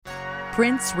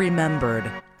Prince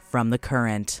Remembered from The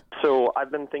Current. So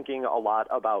I've been thinking a lot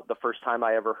about the first time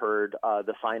I ever heard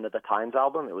the Sign of the Times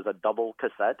album. It was a double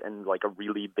cassette and like a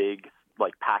really big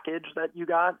like package that you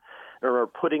got. I remember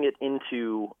putting it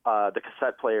into the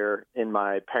cassette player in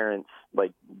my parents'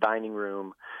 like dining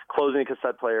room, closing the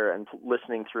cassette player and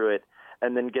listening through it,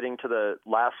 and then getting to the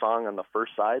last song on the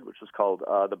first side, which was called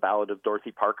The Ballad of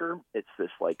Dorothy Parker. It's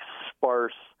this like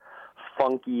sparse,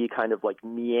 funky, kind of like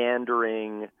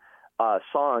meandering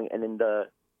song, and in the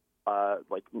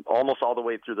like almost all the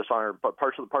way through the song, but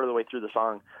part of the way through the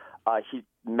song, he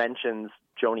mentions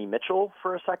Joni Mitchell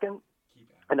for a second,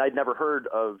 and I'd never heard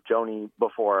of Joni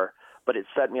before, but it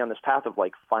set me on this path of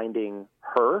like finding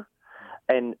her.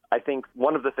 And I think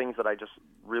one of the things that I just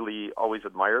really always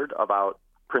admired about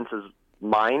Prince's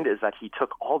mind is that he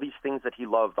took all these things that he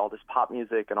loved, all this pop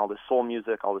music and all this soul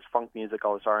music, all this funk music,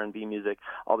 all this R&B music,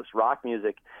 all this rock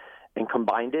music, and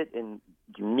combined it in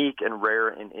unique and rare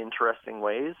and interesting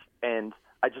ways. And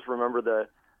I just remember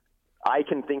I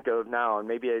can think of now, and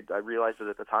maybe I realized it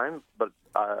at the time, but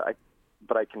I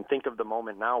can think of the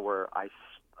moment now where I'm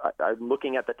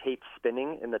looking at the tape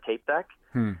spinning in the tape deck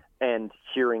and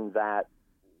hearing that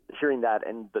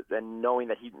and knowing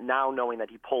that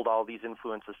he pulled all these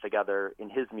influences together in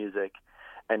his music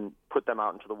and put them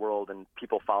out into the world, and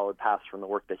people followed paths from the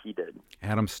work that he did.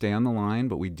 Adam, stay on the line,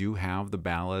 but we do have the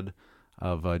Ballad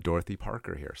of Dorothy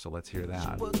Parker here, so let's hear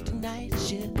that. She worked the night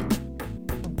shift,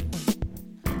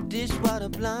 dishwater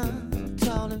blonde,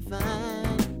 tall and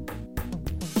fine.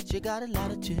 She got a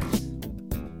lot of chips.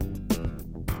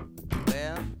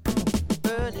 Well,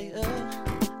 earlier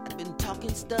I've been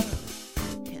talking stuff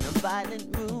in a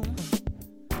violent room,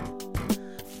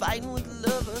 fighting with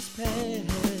lovers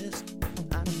past.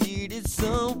 I needed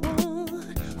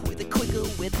someone with a quicker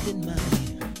wit than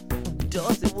mine.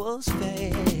 Dorothy was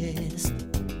fast.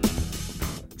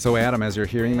 So Adam, as you're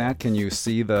hearing that, can you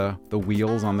see the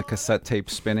wheels on the cassette tape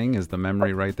spinning? Is the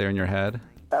memory right there in your head?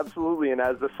 Absolutely, and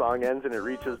as the song ends and it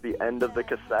reaches the end of the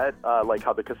cassette, like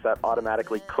how the cassette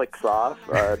automatically clicks off,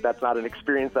 that's not an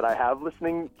experience that I have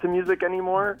listening to music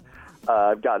anymore.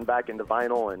 I've gotten back into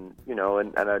vinyl, and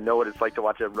I know what it's like to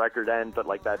watch a record end, but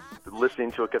like that,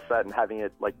 listening to a cassette and having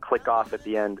it like click off at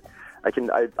the end, I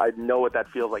know what that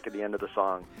feels like at the end of the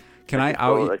song.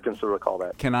 I can still recall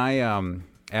that. Can I,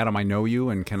 Adam, I know you,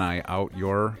 and can I out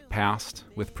your past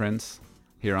with Prince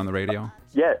here on the radio?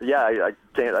 Yeah, I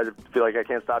can't. I feel like I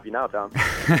can't stop you now, Tom.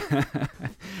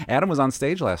 Adam was on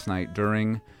stage last night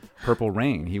during Purple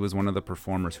Rain. He was one of the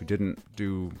performers who didn't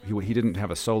he didn't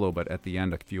have a solo, but at the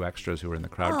end a few extras who were in the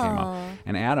crowd came up.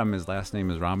 And Adam, his last name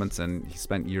is Robinson. He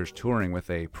spent years touring with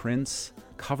a Prince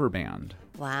cover band.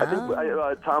 Wow. I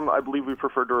think, Tom, I believe we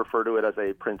prefer to refer to it as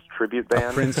a Prince tribute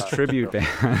band. A Prince tribute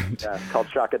band. Yeah, called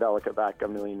Shockadelica back a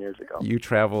million years ago. You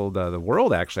traveled the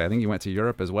world, actually. I think you went to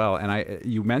Europe as well. And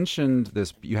you mentioned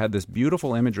this. You had this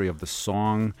beautiful imagery of the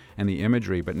song and the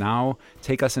imagery, but now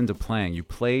take us into playing. You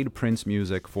played Prince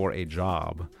music for a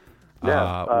job.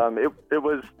 Yeah, it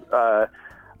was.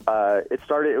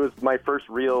 It was my first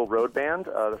real road band.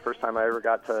 The first time I ever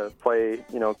got to play,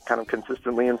 kind of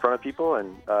consistently in front of people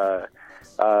and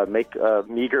make a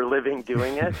meager living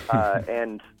doing it.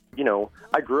 And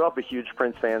I grew up a huge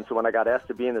Prince fan, so when I got asked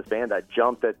to be in this band, I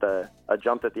jumped at the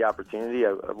opportunity.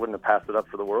 I wouldn't have passed it up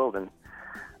for the world. And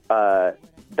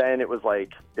then it was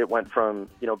like it went from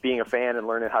being a fan and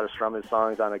learning how to strum his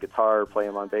songs on a guitar, play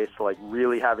them on bass, to like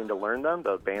really having to learn them.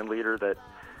 The band leader that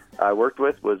I worked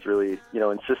with was really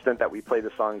insistent that we play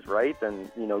the songs right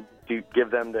and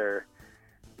give them the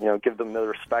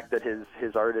respect that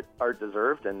his art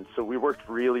deserved. And so we worked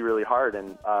really, really hard.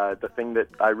 And the thing that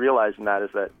I realized in that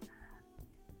is that,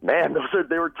 man,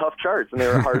 they were tough charts and they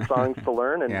were hard songs to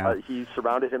learn. And he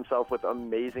surrounded himself with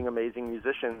amazing, amazing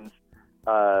musicians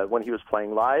when he was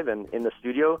playing live and in the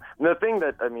studio. And the thing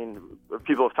that,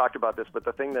 people have talked about this, but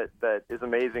the thing that is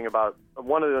amazing about,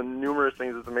 one of the numerous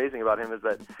things that's amazing about him is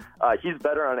that he's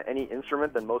better on any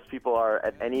instrument than most people are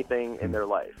at anything in their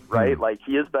life, right? Like,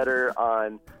 he is better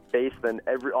on bass than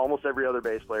almost every other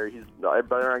bass player. He's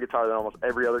better on guitar than almost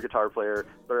every other guitar player,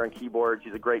 better on keyboards.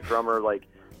 He's a great drummer.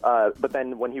 But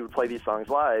then when he would play these songs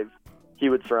live, he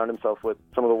would surround himself with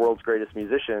some of the world's greatest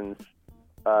musicians,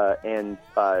 and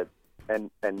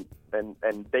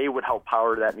they would help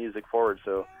power that music forward.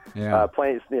 So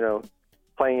playing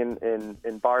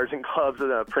in bars and clubs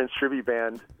in a Prince tribute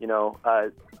band,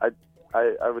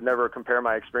 I would never compare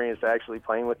my experience to actually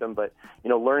playing with him, but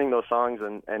learning those songs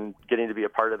and getting to be a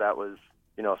part of that was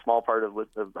a small part of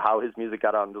how his music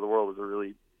got out into the world was a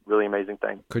really really amazing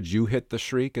thing. Could you hit the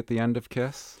shriek at the end of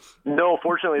Kiss? No,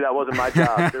 fortunately, that wasn't my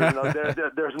job.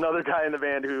 There's another guy in the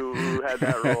band who had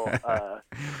that role.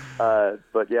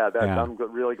 But yeah, I'm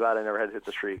really glad I never had to hit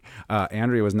the shriek.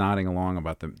 Andrea was nodding along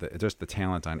about just the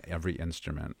talent on every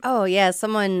instrument. Oh, yeah.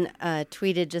 Someone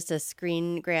tweeted just a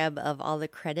screen grab of all the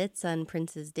credits on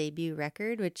Prince's debut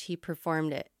record, which he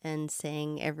performed it and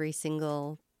sang every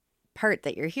single part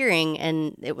that you're hearing,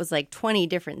 and it was like 20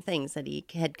 different things that he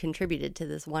had contributed to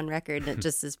this one record, and it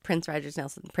just is Prince Rogers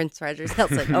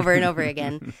Nelson over and over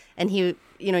again. And he,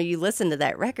 you listen to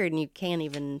that record and you can't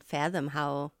even fathom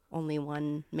how only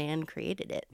one man created it.